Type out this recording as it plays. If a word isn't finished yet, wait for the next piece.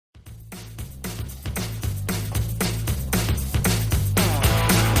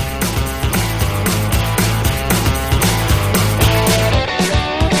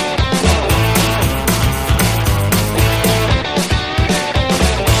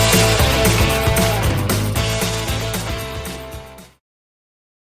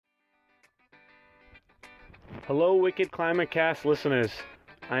Hello, Wicked Climate Cast listeners.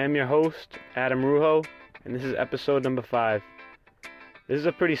 I am your host, Adam Ruho, and this is episode number 5. This is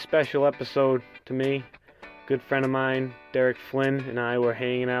a pretty special episode to me. A good friend of mine, Derek Flynn, and I were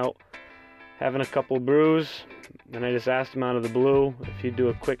hanging out, having a couple brews, and I just asked him out of the blue if he'd do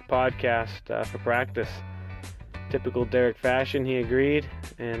a quick podcast for practice. Typical Derek fashion, he agreed,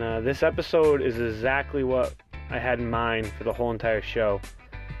 and this episode is exactly what I had in mind for the whole entire show.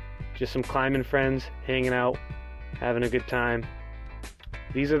 Just some climbing friends, hanging out, having a good time.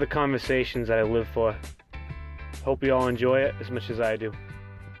 These are the conversations that I live for. Hope you all enjoy it as much as I do.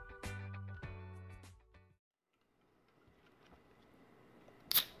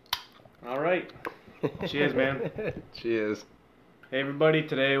 All right. Cheers, man. Cheers. Hey, everybody.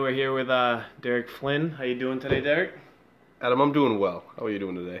 Today we're here with Derek Flynn. How you doing today, Derek? Adam, I'm doing well. How are you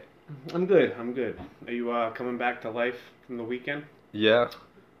doing today? I'm good. Are you coming back to life from the weekend? Yeah.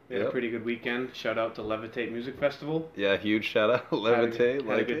 We had a pretty good weekend. Shout out to Levitate Music Festival. Yeah, huge shout out. Levitate.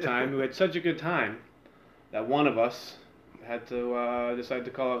 Had a good time. We had such a good time that one of us had to decide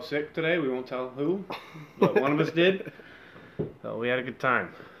to call out sick today. We won't tell who, but one of us did. So we had a good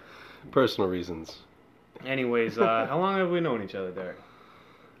time. Personal reasons. Anyways, how long have we known each other, Derek?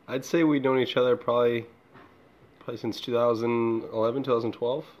 I'd say we've known each other probably since 2011,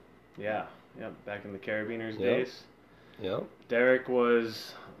 2012. Yeah, back in the Carabiners days. Yeah. Derek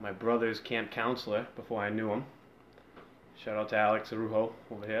was my brother's camp counselor before I knew him. Shout out to Alex Arujo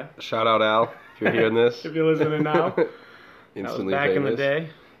over here. Shout out, Al, if you're hearing this. If you're listening now. Instantly back famous. in the day.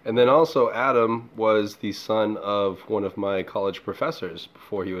 And then also, Adam was the son of one of my college professors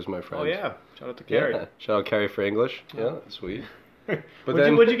before he was my friend. Oh, yeah. Shout out to Carrie. Yeah. Shout out Carrie for English. Yeah, sweet. But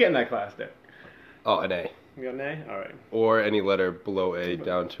what'd you get in that class, Derek? Oh, an A. You got an A? All right. Or any letter below A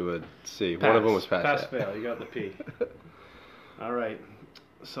down to a C. Pass. One of them was pass. Pass, fail. You got the P. All right.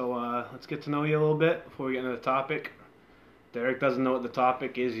 So let's get to know you a little bit before we get into the topic. Derek doesn't know what the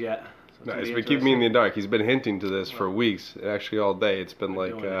topic is yet. So Nice, but keep me in the dark. He's been hinting to this for weeks, actually all day. It's been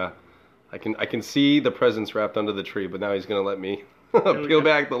like I can see the presents wrapped under the tree, but now he's gonna let me peel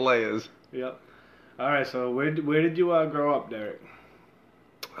back the layers. Yep. All right. So where did you grow up, Derek?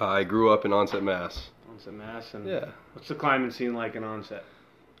 I grew up in Onset, Mass. Onset, Mass, and yeah. What's the climbing scene like in Onset?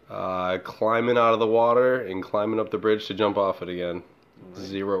 Climbing out of the water and climbing up the bridge to jump off it again. Right.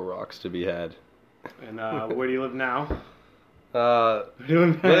 0 rocks to be had. And where do you live now?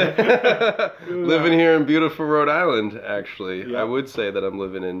 Living here in beautiful Rhode Island, actually. Yep. I would say that I'm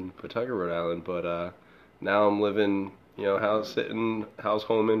living in Pawtucket, Rhode Island, but now I'm living, house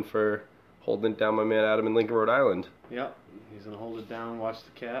homing for holding it down my man Adam in Lincoln, Rhode Island. Yep, he's gonna hold it down, watch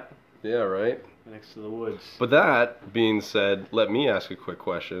the cat. Yeah, right. Next to the woods. But that being said, let me ask a quick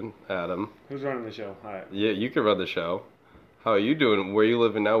question, Adam. Who's running the show? All right. Yeah, you can run the show. How are you doing? Where are you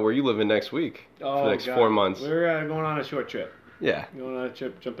living now? Where are you living next week? For the next 4 months? We're going on a short trip. Yeah. Going on a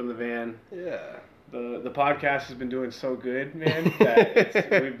trip, jump in the van. Yeah. The podcast has been doing so good, man,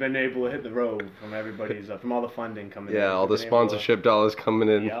 that we've been able to hit the road from all the funding coming in. Yeah, all the sponsorship dollars coming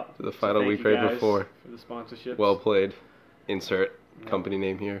in to the final week right before. For the sponsorships. Well played. Insert company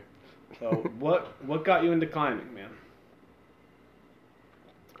name here. So what got you into climbing,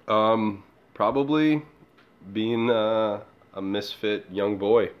 man? Probably being a misfit young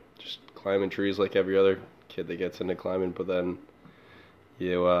boy, just climbing trees like every other kid that gets into climbing. But then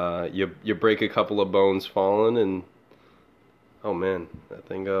you break a couple of bones falling, and oh man, that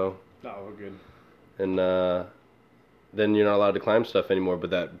thing go. Oh, we're good. And then you're not allowed to climb stuff anymore. But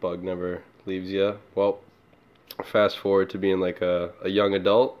that bug never leaves you. Well, fast forward to being like a young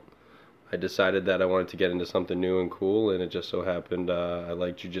adult. I decided that I wanted to get into something new and cool, and it just so happened I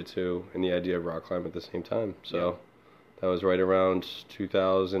liked jiu-jitsu and the idea of rock climbing at the same time. So that was right around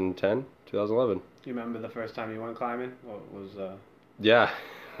 2010, 2011. You remember the first time you went climbing? What was Yeah.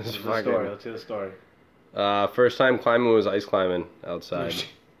 What's the story? Let's hear the story. First time climbing was ice climbing outside.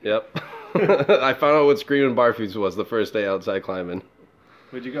 Yep. I found out what screaming barfoots was the first day outside climbing.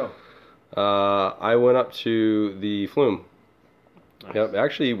 Where'd you go? I went up to the Flume. Nice. Yep,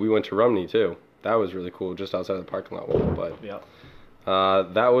 actually we went to Rumney too. That was really cool, just outside of the parking lot.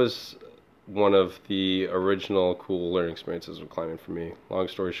 But that was one of the original cool learning experiences of climbing for me. Long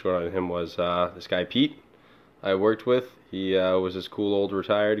story short on him was this guy Pete I worked with. He was this cool old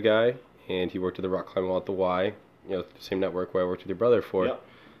retired guy, and he worked at the rock climbing wall at the Y, the same network where I worked with your brother for. Yep.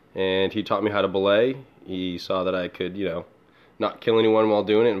 And he taught me how to belay. He saw that I could, not kill anyone while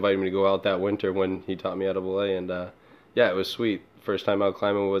doing it, invited me to go out that winter when he taught me how to belay, and it was sweet. First time out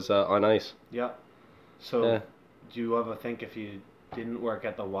climbing was on ice. Yeah. So, do you ever think if you didn't work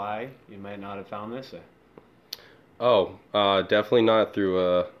at the Y, you might not have found this? Oh, definitely not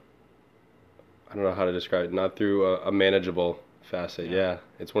through I don't know how to describe it, not through a manageable facet. Yeah.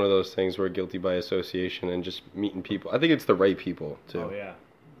 It's one of those things where guilty by association and just meeting people. I think it's the right people too. Oh yeah.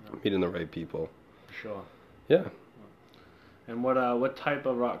 Meeting the right people. For sure. Yeah. And what type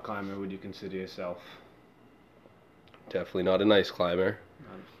of rock climber would you consider yourself? Definitely not an ice climber.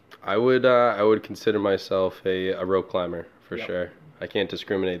 I would consider myself a rope climber for sure. I can't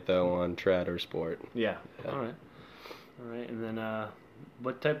discriminate though on trad or sport. Yeah. All right. And then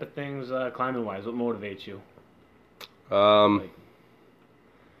what type of things climbing wise? What motivates you?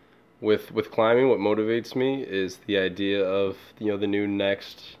 With climbing, what motivates me is the idea of the new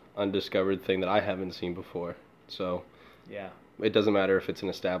next undiscovered thing that I haven't seen before. So yeah, it doesn't matter if it's an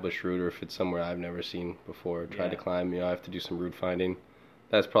established route or if it's somewhere I've never seen before. Try to climb. I have to do some route finding.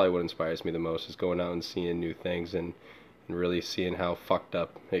 That's probably what inspires me the most, is going out and seeing new things and really seeing how fucked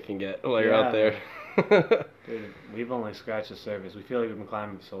up it can get while you're out there. Dude, we've only scratched the surface. We feel like we've been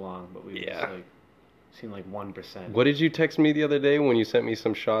climbing for so long, but we've just seen like 1%. What did you text me the other day when you sent me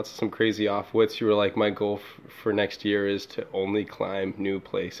some shots, some crazy off-wits? You were like, my goal for next year is to only climb new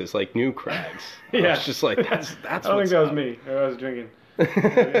places, like new crags. Yeah. It's just like, that's I don't think that was me. I was drinking.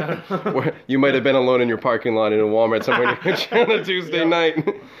 You might have been alone in your parking lot in a Walmart somewhere on a Tuesday night,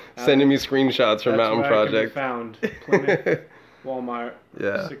 sending me screenshots from Mountain Project. That's where I can be found. Plymouth,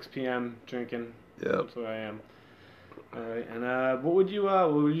 Walmart, 6 p.m. drinking. Yep. That's where I am. All right, and what would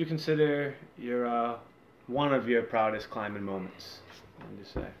you consider your one of your proudest climbing moments? What would you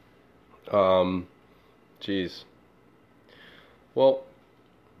say? Geez. Well,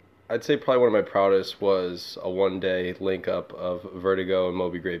 I'd say probably one of my proudest was a one-day link-up of Vertigo and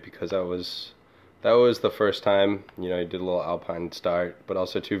Moby Grape, because that was the first time, I did a little alpine start, but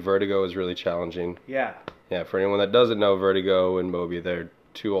also too, Vertigo is really challenging. Yeah. Yeah, for anyone that doesn't know, Vertigo and Moby, they're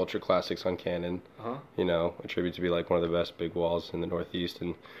two ultra classics on Canon. Attributed to be like one of the best big walls in the Northeast.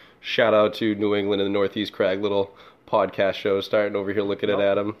 And shout out to New England and the Northeast Crag, little podcast show starting over here looking at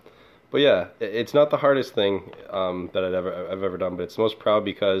Adam. But yeah, it's not the hardest thing that I've ever done, but it's most proud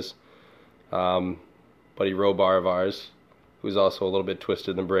because buddy Robar of ours, who's also a little bit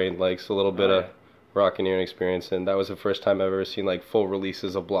twisted in the brain, likes a little bit of rocketeering experience, and that was the first time I've ever seen like full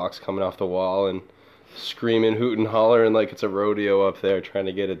releases of blocks coming off the wall and screaming, hoot and holler, and like it's a rodeo up there trying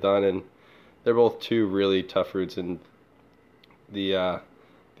to get it done. And they're both two really tough routes, and the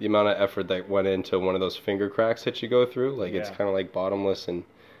amount of effort that went into one of those finger cracks that you go through, like it's kind of like bottomless and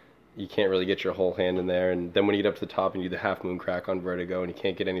you can't really get your whole hand in there. And then when you get up to the top and you do the half moon crack on Vertigo and you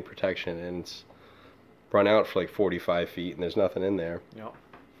can't get any protection, and it's run out for like 45 feet and there's nothing in there. Yep.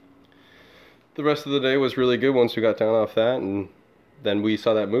 The rest of the day was really good once we got down off that, and then we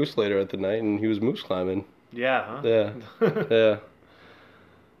saw that moose later at the night, and he was moose climbing. Yeah, huh? Yeah. Yeah.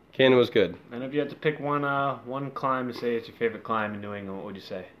 Canyon was good. And if you had to pick one climb to say it's your favorite climb in New England, what would you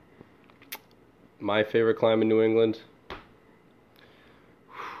say? My favorite climb in New England?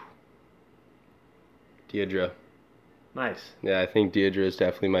 Deidre. Nice. Yeah, I think Deidre is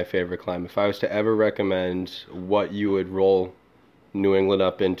definitely my favorite climb. If I was to ever recommend what you would roll New England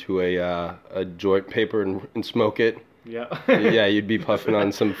up into a joint paper and smoke it, yeah, you'd be puffing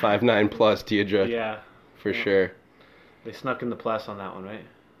on some 5.9 plus Deidre. Yeah. For sure. They snuck in the plus on that one, right?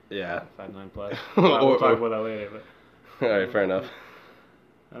 Yeah. 5.9 plus. We'll talk about that later. But. All right, fair enough.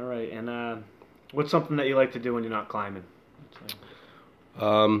 All right, and what's something that you like to do when you're not climbing?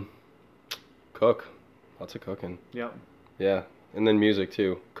 Cook. Lots of cooking. Yep. Yeah, and then music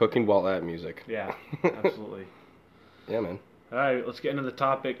too. Cooking while at music. Yeah, absolutely. Yeah, man. All right, let's get into the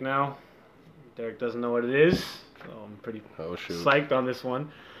topic now. Derek doesn't know what it is, so I'm pretty psyched on this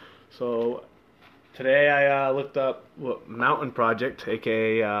one. So today I looked up what Mountain Project,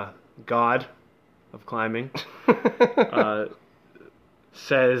 aka God of climbing,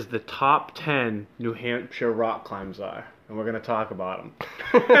 says the top 10 New Hampshire rock climbs are. And we're going to talk about them.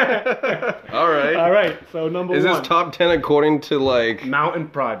 All right. All right. So number one. Is this top 10 according to like... Mountain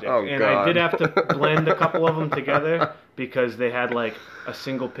Project. Oh, and God. I did have to blend a couple of them together because they had like a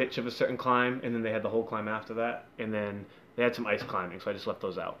single pitch of a certain climb, and then they had the whole climb after that. And then they had some ice climbing, so I just left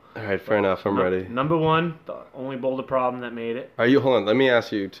those out. All right, fair enough. I'm ready. Number one, the only boulder problem that made it. Hold on. Let me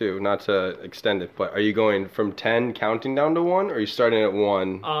ask you too, not to extend it, but are you going from 10 counting down to 1, or are you starting at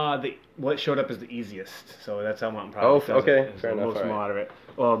 1? What showed up as the easiest, so that's how Mountain Project does okay. it. Fair enough. Most moderate.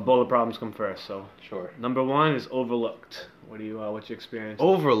 Well, boulder problems come first, so. Sure. Number one is Overlooked. What's your experience?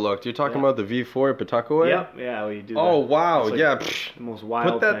 Overlooked? You're talking about the V4 at Pawtuckaway? Yep. Yeah, well, you do that. Oh, wow. Like yeah. The most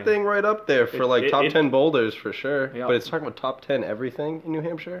wild Put that thing right up there for top 10 boulders for sure. Yep. But it's talking about top 10 everything in New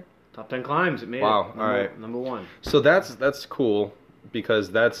Hampshire? Top 10 climbs. It made it. Wow. All right. Number one. So that's cool, because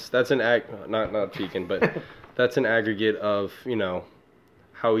that's an not peaking, but that's an aggregate of,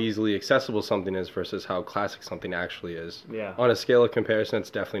 how easily accessible something is versus how classic something actually is. Yeah. On a scale of comparison, it's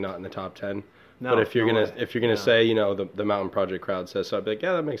definitely not in the top 10. No, but if you're no gonna way. say, you know, the Mountain Project crowd says so, I'd be like,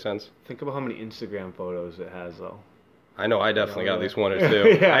 yeah, that makes sense. Think about how many Instagram photos it has, though. I know, I definitely got at least one or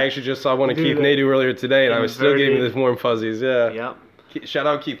two. Yeah. I actually just saw one of Keith Nadu earlier today, and I was still giving me this warm fuzzies. Yeah. Yep. Shout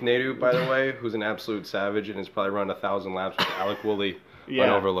out Keith Nadu, by the way, who's an absolute savage and has probably run 1,000 laps with Alec Woolley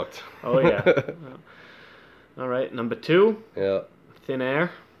unoverlooked. Oh yeah. All right, number 2. Yeah. Thin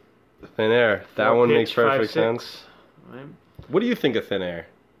Air. Thin Air. That one makes perfect 5.6. sense. Right. What do you think of Thin Air?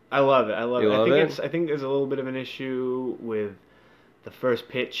 I love it. I love You it. love it? I think there's a little bit of an issue with the first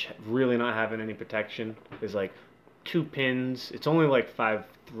pitch really not having any protection. There's like 2 pins. It's only like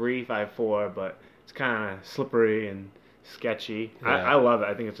 5.3, 5.4, but it's kind of slippery and sketchy. Yeah. I love it.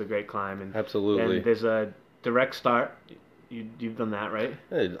 I think it's a great climb. And, Absolutely. And there's a direct start. You've done that, right?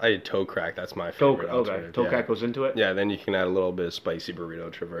 I did toe crack. That's my favorite. Toe crack goes into it? Yeah, then you can add a little bit of spicy burrito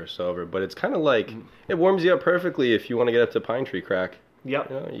traverse over. But it's kind of like, it warms you up perfectly if you want to get up to Pine Tree Crack. Yep.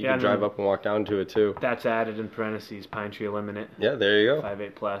 You know, you can drive up and walk down to it too. That's added in parentheses, Pine Tree Eliminate. Yeah, there you go.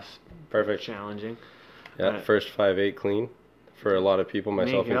 5.8 plus. Perfect. Challenging. Yeah, first 5.8 clean for a lot of people,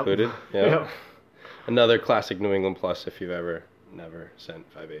 myself yep. included. Yeah. Yep. Another classic New England plus if you've ever never sent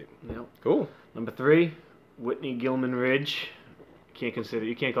 5.8. Yep. Cool. Number 3, Whitney Gilman Ridge. You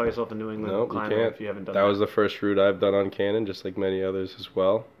can't call yourself a New England climber if you haven't done that. That was the first route I've done on Cannon, just like many others as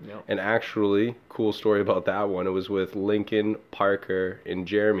well. Yep. And actually, cool story about that one. It was with Lincoln, Parker, and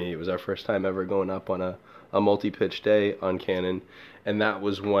Jeremy. It was our first time ever going up on a multi-pitch day on Cannon. And that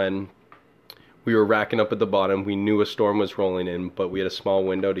was when we were racking up at the bottom. We knew a storm was rolling in, but we had a small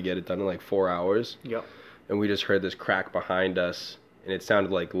window to get it done in like 4 hours. Yep. And we just heard this crack behind us, and it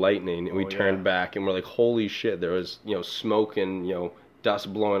sounded like lightning. And we turned back, and we're like, holy shit. There was, smoke and,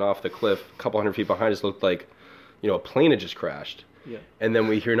 dust blowing off the cliff. A couple hundred feet behind us looked like, a plane had just crashed. Yeah. And then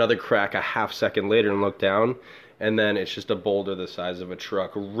we hear another crack a half second later and look down, and then it's just a boulder the size of a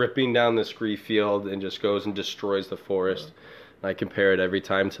truck ripping down the scree field and just goes and destroys the forest. And I compare it every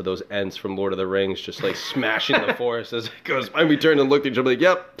time to those Ents from Lord of the Rings, just like smashing the forest as it goes by. We turned and looked at each other like,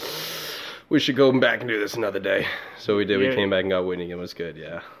 yep, we should go back and do this another day. So we did. We came back and got Whitney. It was good,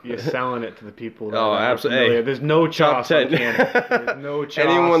 yeah. You're selling it to the people. Oh, absolutely. Hey, there's no top choss 10. on Cannon. There's no choss.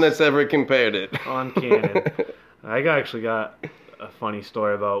 Anyone that's ever compared it. On Cannon. I actually got a funny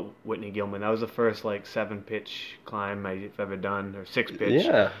story about Whitney Gilman. That was the first 7-pitch climb I've ever done, or 6-pitch.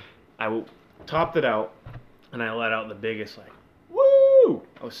 Yeah. I topped it out, and I let out the biggest woo!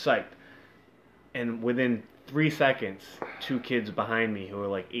 I was psyched. And within 3 seconds, 2 kids behind me who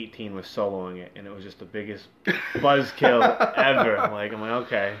were 18 was soloing it, and it was just the biggest buzzkill ever. I'm like,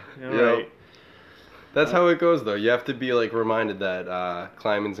 okay, all right. That's how it goes, though. You have to be reminded that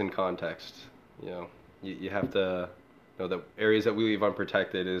climbing's in context. You have to know that areas that we leave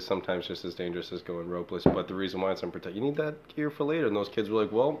unprotected is sometimes just as dangerous as going ropeless. But the reason why it's unprotected, you need that gear for later. And those kids were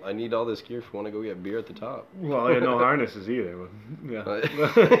like, well, I need all this gear if you want to go get beer at the top. Well, I had no harnesses either. Yeah.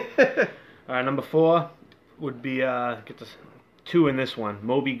 All right, number 4 would be get this 2 in this one.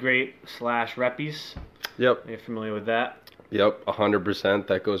 Moby Grape / Reppies. Yep. Are you familiar with that? Yep, 100%.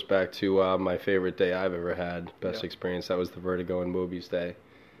 That goes back to my favorite day I've ever had. Best experience. That was the Vertigo and Moby's day.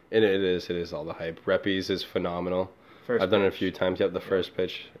 And it is all the hype. Reppies is phenomenal. I've done it a few times. Yep, the first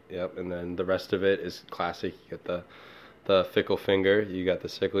pitch. Yep, and then the rest of it is classic. You got the fickle finger. You got the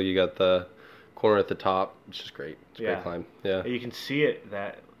sickle. You got the corner at the top. It's just great. It's a great climb. Yeah. You can see it,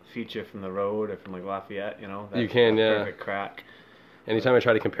 that feature from the road or from Lafayette, You can, yeah. Perfect crack. Anytime I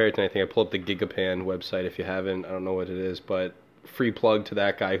try to compare it to anything, I pull up the Gigapan website. If you haven't, I don't know what it is, but free plug to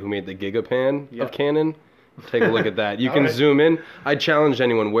that guy who made the Gigapan of Cannon. Take a look at that. You can zoom in. I challenge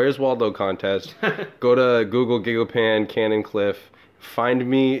anyone. Where's Waldo contest? Go to Google Gigapan Cannon Cliff. Find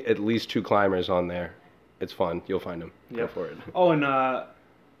me at least 2 climbers on there. It's fun. You'll find them. Go for it. Oh, and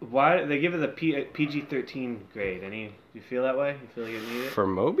why they give it the PG-13 grade? Do you feel that way? You feel like you need it? For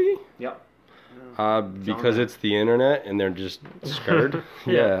Moby? Yep. Because it's the internet and they're just scared.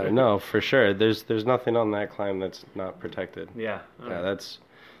 Yeah, no, for sure. There's nothing on that climb that's not protected. Yeah. Yeah, that's.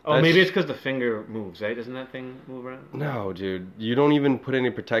 Oh, maybe it's because the finger moves, right? Doesn't that thing move around? No, dude. You don't even put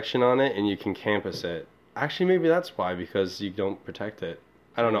any protection on it, and you can campus it. Actually, maybe that's why, because you don't protect it.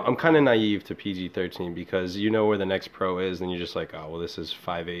 I don't know. I'm kind of naive to PG-13 because you know where the next pro is, and you're just like, oh, well, this is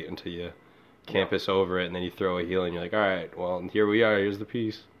 5.8 until you campus over it, and then you throw a heel, and you're like, all right, well, here we are. Here's the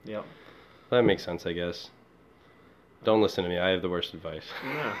piece. Yep. That makes sense, I guess. Don't listen to me. I have the worst advice.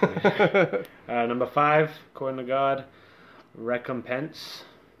 No. Number 5, according to God, Recompense.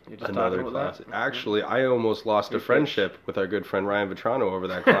 You're just Another talking about classic. that? Actually, I almost lost a Good friendship with our good friend Ryan Vetrano over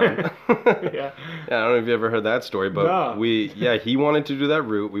that climb. Yeah. Yeah, I don't know if you ever heard that story, but No. he wanted to do that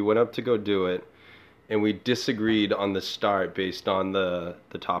route. We went up to go do it, and we disagreed on the start based on the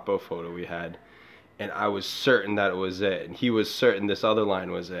topo photo we had. And I was certain that it was it, and he was certain this other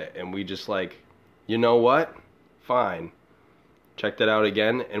line was it. And we just like, you know what? Fine. Checked it out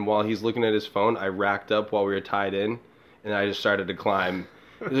again, and while he's looking at his phone, I racked up while we were tied in, and I just started to climb.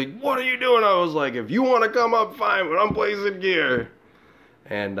 He's like, what are you doing? I was like, if you want to come up, fine, but I'm placing gear.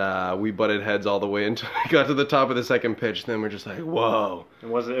 And we butted heads all the way until we got to the top of the second pitch. Then we're just like, whoa.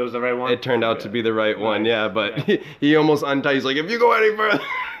 And it was the right one? It turned out to be the right one, Nice. yeah, but he almost untied. He's like, if you go any further.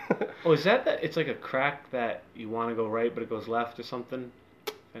 Oh, is that it's like a crack that you want to go right, but it goes left or something?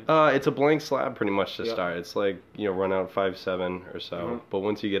 It's a blank slab pretty much to Yep. start. It's like, run out 5.7 or so. Mm-hmm. But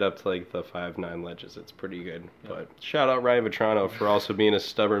once you get up to like the 5.9 ledges, it's pretty good. Yep. But shout out Ryan Vetrano for also being a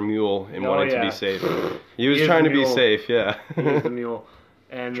stubborn mule and wanting to be safe. He was trying to be safe, yeah. He is the mule.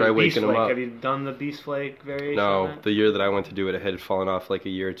 And Try the beast waking him flake. up. Have you done the beast flake variation? No, on that? the year that I went to do it, it had fallen off like a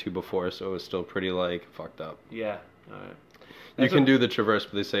year or two before, so it was still pretty like fucked up. Yeah. All right. You can do the traverse,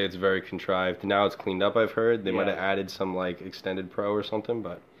 but they say it's very contrived. Now it's cleaned up, I've heard. They might have Yeah. added some like extended pro or something,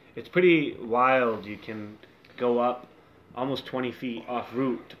 but It's pretty wild. You can go up almost 20 feet off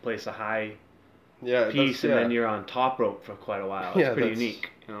route to place a high piece, and then you're on top rope for quite a while. It's pretty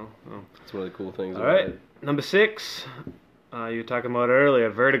unique, Oh. It's one of the cool things. All right, number 6. You were talking about earlier,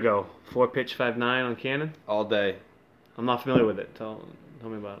 Vertigo, 4-pitch 5.9 on Canon. All day. I'm not familiar with it. Tell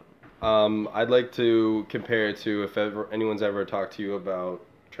me about it. I'd like to compare it to if anyone's ever talked to you about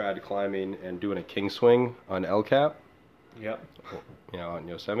trad climbing and doing a king swing on El Cap. Yep. On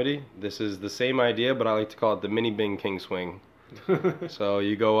Yosemite. This is the same idea, but I like to call it the mini Bing king swing. So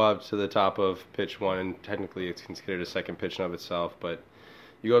you go up to the top of pitch 1, and technically it's considered a second pitch in of itself, but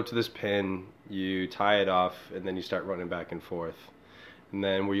you go up to this pin, you tie it off, and then you start running back and forth. And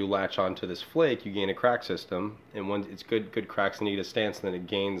then where you latch onto this flake, you gain a crack system, and when it's good cracks, and you get a stance, and then it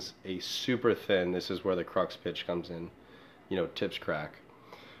gains a super thin, this is where the crux pitch comes in, tips crack.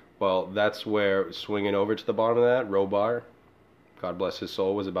 Well, that's where swinging over to the bottom of that, Robar, God bless his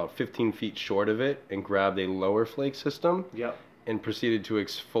soul, was about 15 feet short of it and grabbed a lower flake system and proceeded to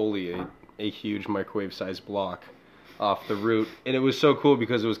exfoliate a huge microwave-sized block off the root. And it was so cool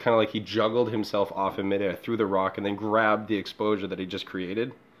because it was kind of like he juggled himself off in midair through the rock and then grabbed the exposure that he just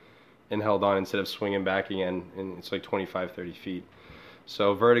created and held on instead of swinging back again. And it's like 25, 30 feet.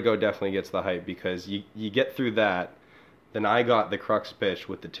 So Vertigo definitely gets the hype because you get through that. Then I got the crux pitch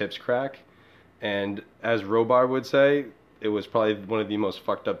with the tips crack. And as Robar would say, it was probably one of the most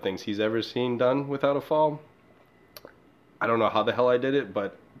fucked up things he's ever seen done without a fall. I don't know how the hell I did it,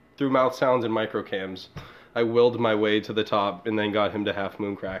 but through mouth sounds and microcams, I willed my way to the top and then got him to half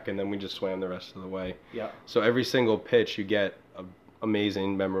moon crack, and then we just swam the rest of the way. Yeah. So every single pitch you get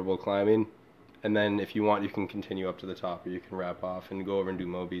amazing, memorable climbing, and then if you want, you can continue up to the top, or you can wrap off and go over and do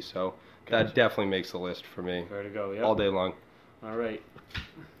Moby. So that definitely makes the list for me. Vertigo, yeah. All day long. All right.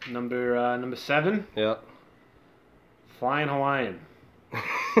 Number 7. Yeah. Flying Hawaiian.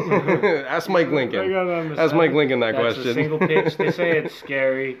 Ask Mike Lincoln. Ask Mike Lincoln that That's question. A single pitch. They say it's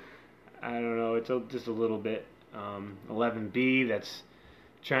scary. I don't know. It's just a little bit. 11B. That's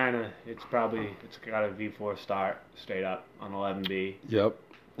it's got a V4 start straight up on 11B. Yep.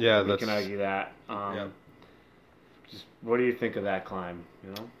 Yeah, we can argue that. Just what do you think of that climb?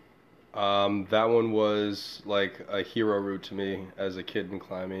 That one was like a hero route to me as a kid in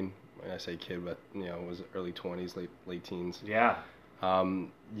climbing. When I say kid, but it was early 20s, late teens. Yeah.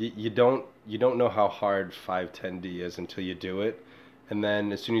 You don't know how hard 510D is until you do it, and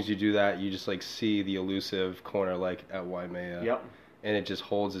then as soon as you do that, you just like see the elusive corner like at Waimea. Yep. And it just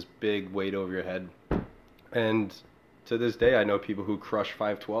holds this big weight over your head. And to this day, I know people who crush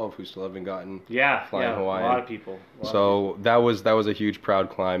 512 who still haven't gotten flying Hawaiian. A lot of people. That was a huge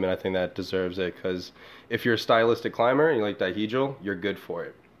proud climb, and I think that deserves it because if you're a stylistic climber and you like dihedral, you're good for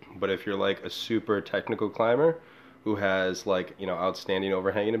it. But if you're like a super technical climber who has like outstanding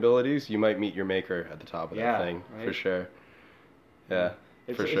overhanging abilities, you might meet your maker at the top of that thing for sure. Yeah,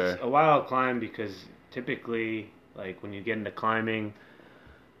 for sure. It's a wild climb because typically, like when you get into climbing,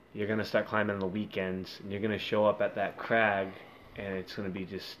 you're gonna start climbing on the weekends, and you're gonna show up at that crag, and it's gonna be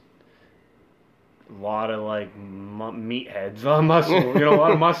just a lot of like meatheads, a lot of muscle, a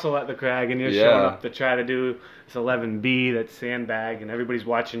lot of muscle at the crag, and you're showing up to try to do this 11B, that sandbag, and everybody's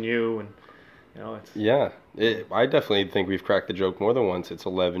watching you, and it's I definitely think we've cracked the joke more than once. It's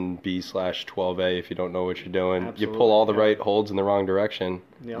 11B/12A if you don't know what you're doing. Absolutely, you pull all the right holds in the wrong direction.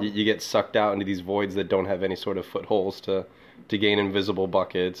 Yeah. You get sucked out into these voids that don't have any sort of footholds to to gain invisible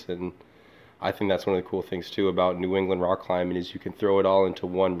buckets. And I think that's one of the cool things too about New England rock climbing is you can throw it all into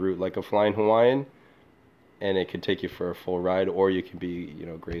one route like a Flying Hawaiian, and it could take you for a full ride, or you can be,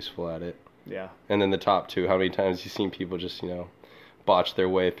 graceful at it. Yeah. And then the top two, how many times you've seen people just, botch their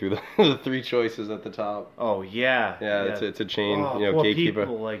way through the three choices at the top? Oh, yeah. Yeah, it's a chain, poor gatekeeper.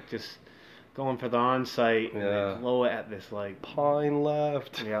 people, like, just going for the on-site Yeah. and low at this, like... Pine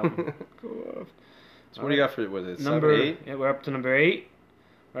left. Yeah. Go left. So what do you got for, was it, number 7, 8? Yeah, we're up to number 8.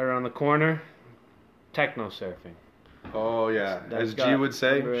 Right around the corner. Techno surfing. Oh, yeah. That's As G would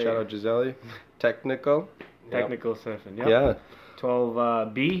say, number 8. shout out Gisele. Technical. Technical surfing, yep. Yeah.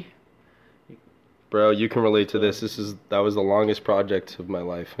 12B. Bro, you can relate to this. That was the longest project of my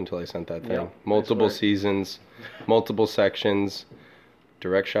life until I sent that thing. Yep, Multiple nice work. seasons, multiple sections.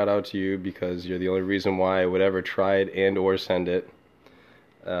 Direct shout out to you because you're the only reason why I would ever try it and or send it.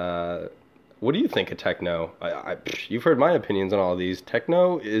 What do you think of techno? You've heard my opinions on all these.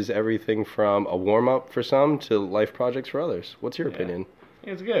 Techno is everything from a warm-up for some to life projects for others. What's your opinion?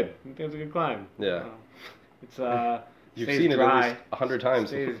 Yeah, it's good. I think it's a good climb. Yeah. It's You've stays seen dry. it at least 100 times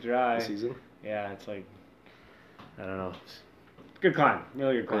Stays dry. this season. Yeah, it's like, I don't know. It's a good climb.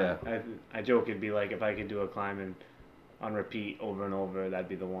 Really good climb. Yeah. I joke it'd be like if I could do a climb and on repeat over and over, that'd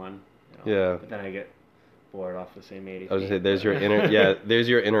be the one. Yeah. But then I get bored off the same 80 I was feet. gonna say there's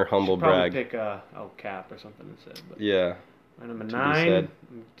your inner humble Should probably brag. pick El Cap or something instead. But Yeah. my number To be 9, said.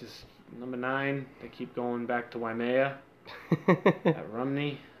 just number 9. They keep going back to Waimea at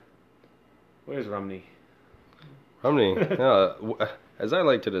Rumney. Where's Rumney? Romney, as I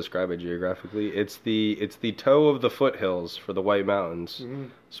like to describe it geographically, it's the toe of the foothills for the White Mountains. Mm-hmm.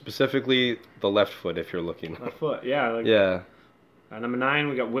 Specifically, the left foot, if you're looking. Left foot, yeah. Like, Yeah. Number 9,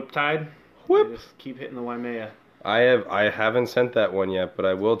 we got Whiptide. Whip. They just keep hitting the Waimea. I haven't sent that one yet, but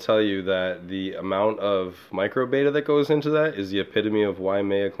I will tell you that the amount of micro beta that goes into that is the epitome of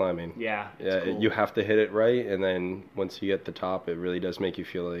Waimea climbing. Yeah, Yeah, it's cool. you have to hit it right, and then once you get the top, it really does make you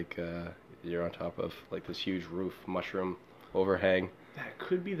feel like you're on top of like this huge roof mushroom overhang. That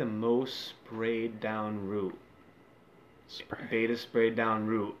could be the most sprayed down route. Spray. Beta sprayed down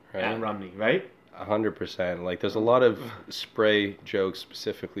route at Right. Rumney, right? 100%. Like, there's a lot of spray jokes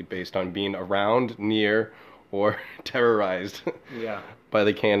specifically based on being around, near, or terrorized Yeah, by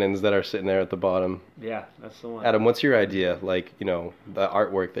the cannons that are sitting there at the bottom. yeah, that's the one. Adam, what's your idea? Like, the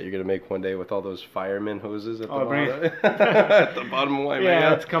artwork that you're going to make one day with all those fireman hoses at the bottom? At the bottom of Waimea? Yeah,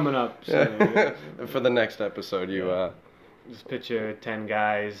 that's coming up. So, For the next episode, just picture 10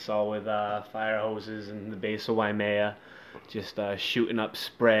 guys all with fire hoses in the base of Waimea, just shooting up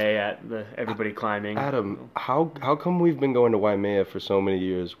spray at everybody climbing. Adam, how come we've been going to Waimea for so many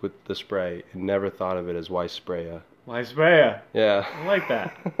years with the spray and never thought of it as why spraya? Why spraya? Yeah. I like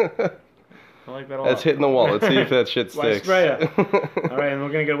that. I like that a lot. That's hitting the wall. Let's see if that shit Why sticks. spraya? All right, and we're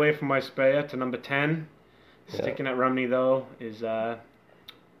gonna get away from Why spraya to number 10. Sticking at Rumney though is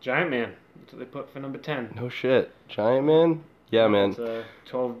Giant Man. That's what they put for number 10. No shit. Giant Man? Yeah, man. It's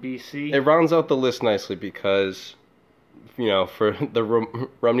 12 BC. It rounds out the list nicely because, for the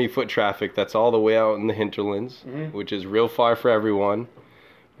Rumney foot traffic, that's all the way out in the hinterlands, which is real far for everyone.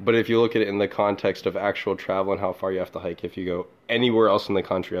 But if you look at it in the context of actual travel and how far you have to hike if you go anywhere else in the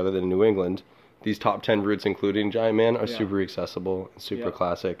country other than New England, these top 10 routes, including Giant Man, are super accessible and super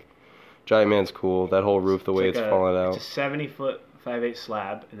classic. Giant Man's cool. That whole roof, the way it's falling out. It's a 70-foot 5/8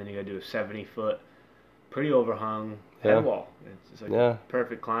 slab, and then you gotta do a 70-foot, pretty overhung head wall. It's like a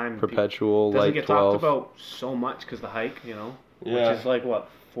perfect climb. Perpetual, doesn't like get 12. talked about so much because the hike, Yeah. which is like what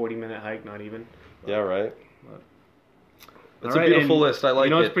 40-minute hike, not even. Yeah, right. It's All a right, beautiful and list. I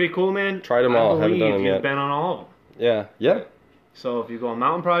like what's it. pretty cool, man? Tried them all. I Haven't done believe them you've yet. been on all of them. Yeah. Yeah. So if you go on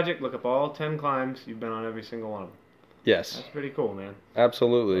Mountain Project, look up all 10 climbs. You've been on every single one of them. Yes. That's pretty cool, man.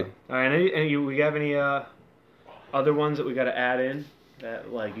 Absolutely. All right, we have any other ones that we got to add in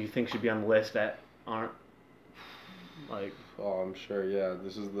that like you think should be on the list that aren't? Like, Oh, I'm sure. Yeah.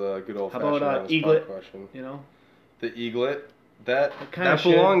 This is the good old how fashioned about eaglet? question. The eaglet. That kinda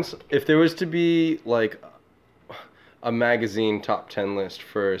belongs. If there was to be like a magazine top 10 list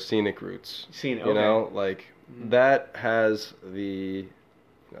for scenic routes, Scenic, that has the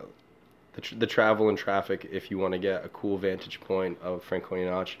the travel and traffic if you want to get a cool vantage point of Franconia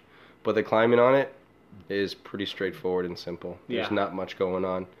Notch, but the climbing on it is pretty straightforward and simple. There's not much going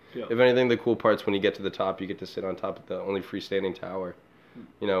on. Yeah. If anything, the cool part's when you get to the top, you get to sit on top of the only freestanding tower,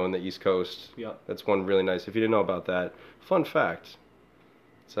 in the East Coast. Yeah. That's one really nice. If you didn't know about that, fun fact.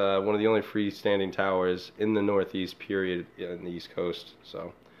 It's one of the only freestanding towers in the Northeast, period, in the East Coast.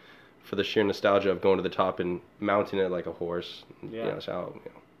 So, for the sheer nostalgia of going to the top and mounting it like a horse, Yeah. that's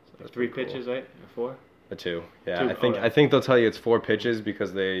 3 pitches, right? Or 4? A 2. Yeah, Two, I think they'll tell you it's 4 pitches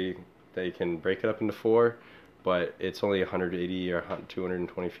because they can break it up into 4, but it's only 180 or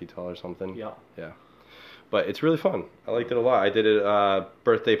 220 feet tall or something. Yeah. Yeah. But it's really fun. I liked it a lot. I did it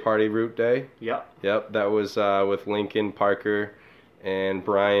birthday party route day. Yep. Yep, that was with Lincoln, Parker, and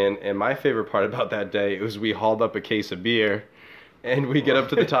Brian. And my favorite part about that day was we hauled up a case of beer, and we get up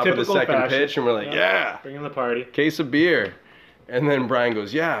to the top of the second pitch, and we're like, yeah, bring in the party. Case of beer. And then Brian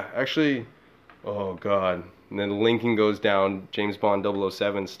goes, yeah, actually, oh, God. And then Lincoln goes down James Bond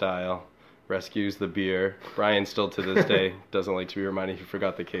 007 style, rescues the beer. Brian still to this day doesn't like to be reminded he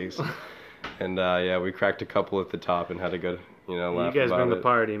forgot the case. And, yeah, we cracked a couple at the top and had a good, laugh about it. You guys bring the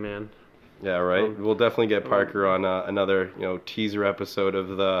party, man. Yeah, right. We'll definitely get Parker on another, teaser episode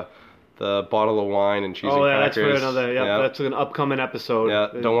of the bottle of wine and cheese and crackers. That's for another. Yeah, that's an upcoming episode.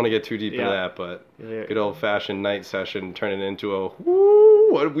 Yeah, don't want to get too deep into that, but good old-fashioned night session, turn it into a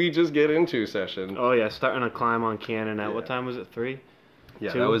woo, what did we just get into session. Oh yeah, starting a climb on Cannon at what time was it? 3?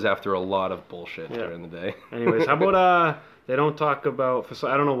 Yeah, 2? that was after a lot of bullshit during the day. Anyways, how about they don't talk about. So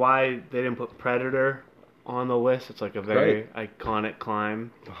I don't know why they didn't put Predator on the list. It's like a very iconic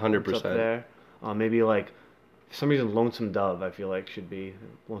climb. 100%. Up there. Maybe like. For some reason, Lonesome Dove, I feel like, should be.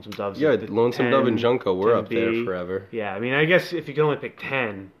 Lonesome Dove's yeah, like Lonesome 10, Dove and Junko were up 10B. there forever. Yeah, I mean, I guess if you can only pick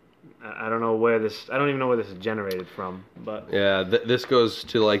 10, I don't know where this. I don't even know where this is generated from. But yeah, this goes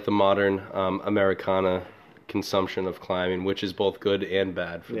to like the modern Americana consumption of climbing, which is both good and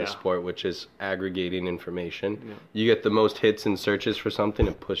bad for the sport, which is aggregating information. Yeah. You get the most hits and searches for something,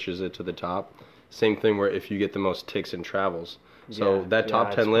 it pushes it to the top. Same thing where if you get the most ticks and travels. So that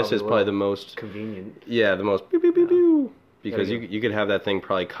top 10 list is probably the most convenient. Yeah, the most pew, pew, pew, pew, because you could have that thing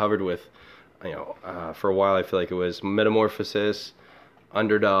probably covered with, for a while I feel like it was Metamorphosis,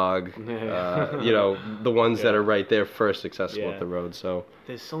 Underdog, the ones that are right there first accessible at the road. So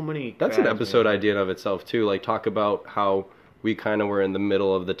there's so many. That's an episode idea in of itself too. Like talk about how we kind of were in the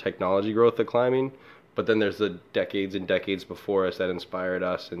middle of the technology growth of climbing. But then there's the decades and decades before us that inspired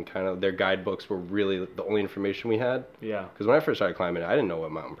us, and kind of their guidebooks were really the only information we had. Yeah. Because when I first started climbing, I didn't know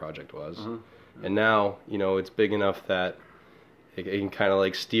what Mountain Project was. And now, it's big enough that it can kind of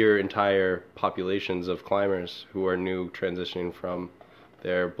like steer entire populations of climbers who are new transitioning from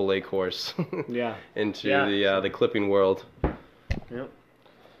their belay course into the clipping world. Yep.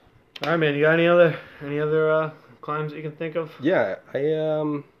 All right, man. You got any other climbs that you can think of? Yeah,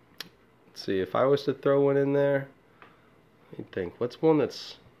 let's see, if I was to throw one in there, let me think. What's one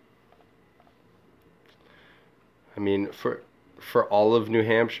that's... I mean, for all of New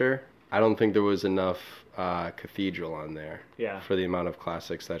Hampshire, I don't think there was enough cathedral on there for the amount of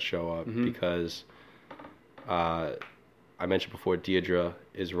classics that show up because I mentioned before Deirdre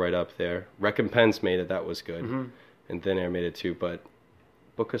is right up there. Recompense made it, that was good. And Thin Air made it too, but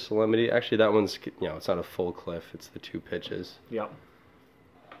Book of Solemnity, actually that one's, it's not a full cliff, it's the 2 pitches. Yep.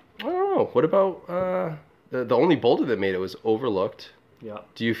 I don't know. What about the only boulder that made it was Overlooked? Yeah.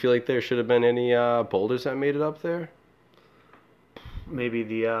 Do you feel like there should have been any boulders that made it up there? Maybe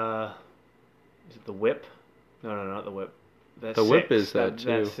the is it the Whip? No, not the Whip. The Whip is that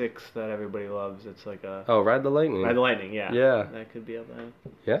too. That 6 that everybody loves. It's like a Ride the Lightning. Ride the Lightning, yeah. Yeah. That could be up there.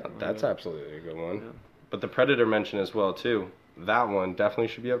 Yeah, that's absolutely a good one. Yeah. But the Predator mention as well too. That one definitely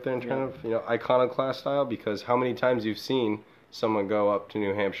should be up there in terms of iconoclast style, because how many times you've seen someone go up to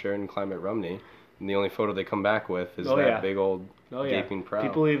New Hampshire and climb at Rumney, and the only photo they come back with is big old gaping prow.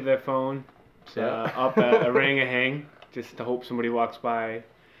 People leave their phone up at a ring a hang just to hope somebody walks by.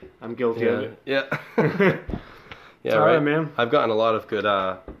 I'm guilty of it. Yeah. Yeah, right, man. I've gotten a lot of good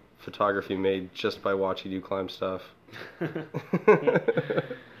photography made just by watching you climb stuff. All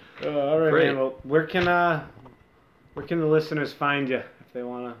right, great. Man. Well, where can the listeners find you if they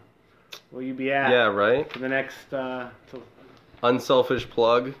wanna? Will you be at? Yeah, right. For the next. Unselfish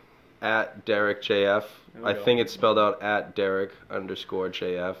plug at Derek JF. I think it's spelled out at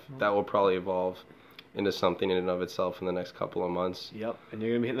Derek_JF. That will probably evolve into something in and of itself in the next couple of months. Yep, and you're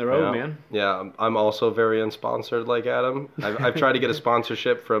going to be hitting the road, man. Yeah, I'm also very unsponsored like Adam. I've tried to get a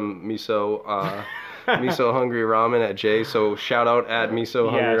sponsorship from Miso Hungry Ramen at J, so shout out at Miso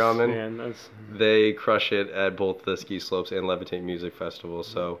Hungry Ramen. Man, they crush it at both the Ski Slopes and Levitate Music Festival,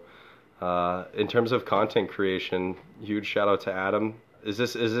 so... in terms of content creation, huge shout out to Adam. Is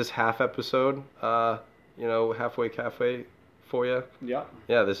this half episode? Halfway cafe for you? Yeah.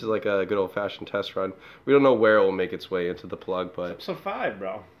 Yeah, this is like a good old fashioned test run. We don't know where it will make its way into the plug, but it's episode 5,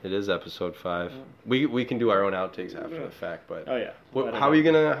 bro. It is episode 5. Yeah. We can do our own outtakes after the fact, but how are you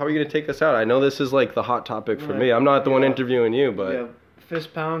gonna take us out? I know this is like the hot topic for me. I'm not the one interviewing you, but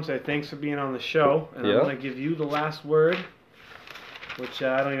Fist Pound, say thanks for being on the show, and I'm gonna give you the last word. which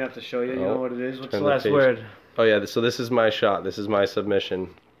I don't even have to show you. You know what it is. What's the turn last page. word? Oh yeah, so this is my shot. This is my submission.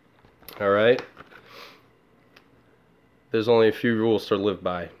 Alright? There's only a few rules to live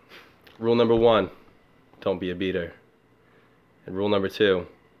by. Rule number 1, don't be a beater. And rule number 2,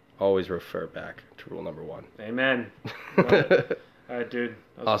 always refer back to rule number 1. Amen. Alright, dude.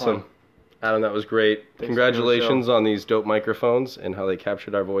 That was awesome. fun. Adam, that was great. Thanks Congratulations on these dope microphones and how they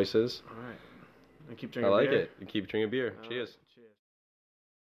captured our voices. Alright. I keep I drinking like beer. it. You keep drinking beer. Cheers.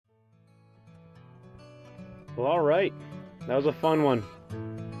 Well, alright. That was a fun one.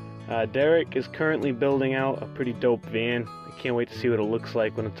 Derek is currently building out a pretty dope van. I can't wait to see what it looks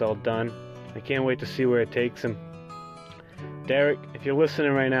like when it's all done. I can't wait to see where it takes him. Derek, if you're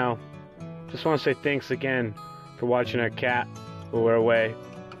listening right now, just want to say thanks again for watching our cat while we're away.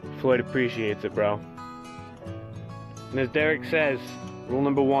 Floyd appreciates it, bro. And as Derek says, rule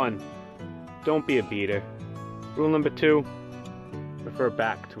number 1, don't be a beater. Rule number 2, refer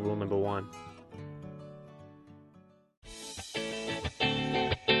back to rule number 1.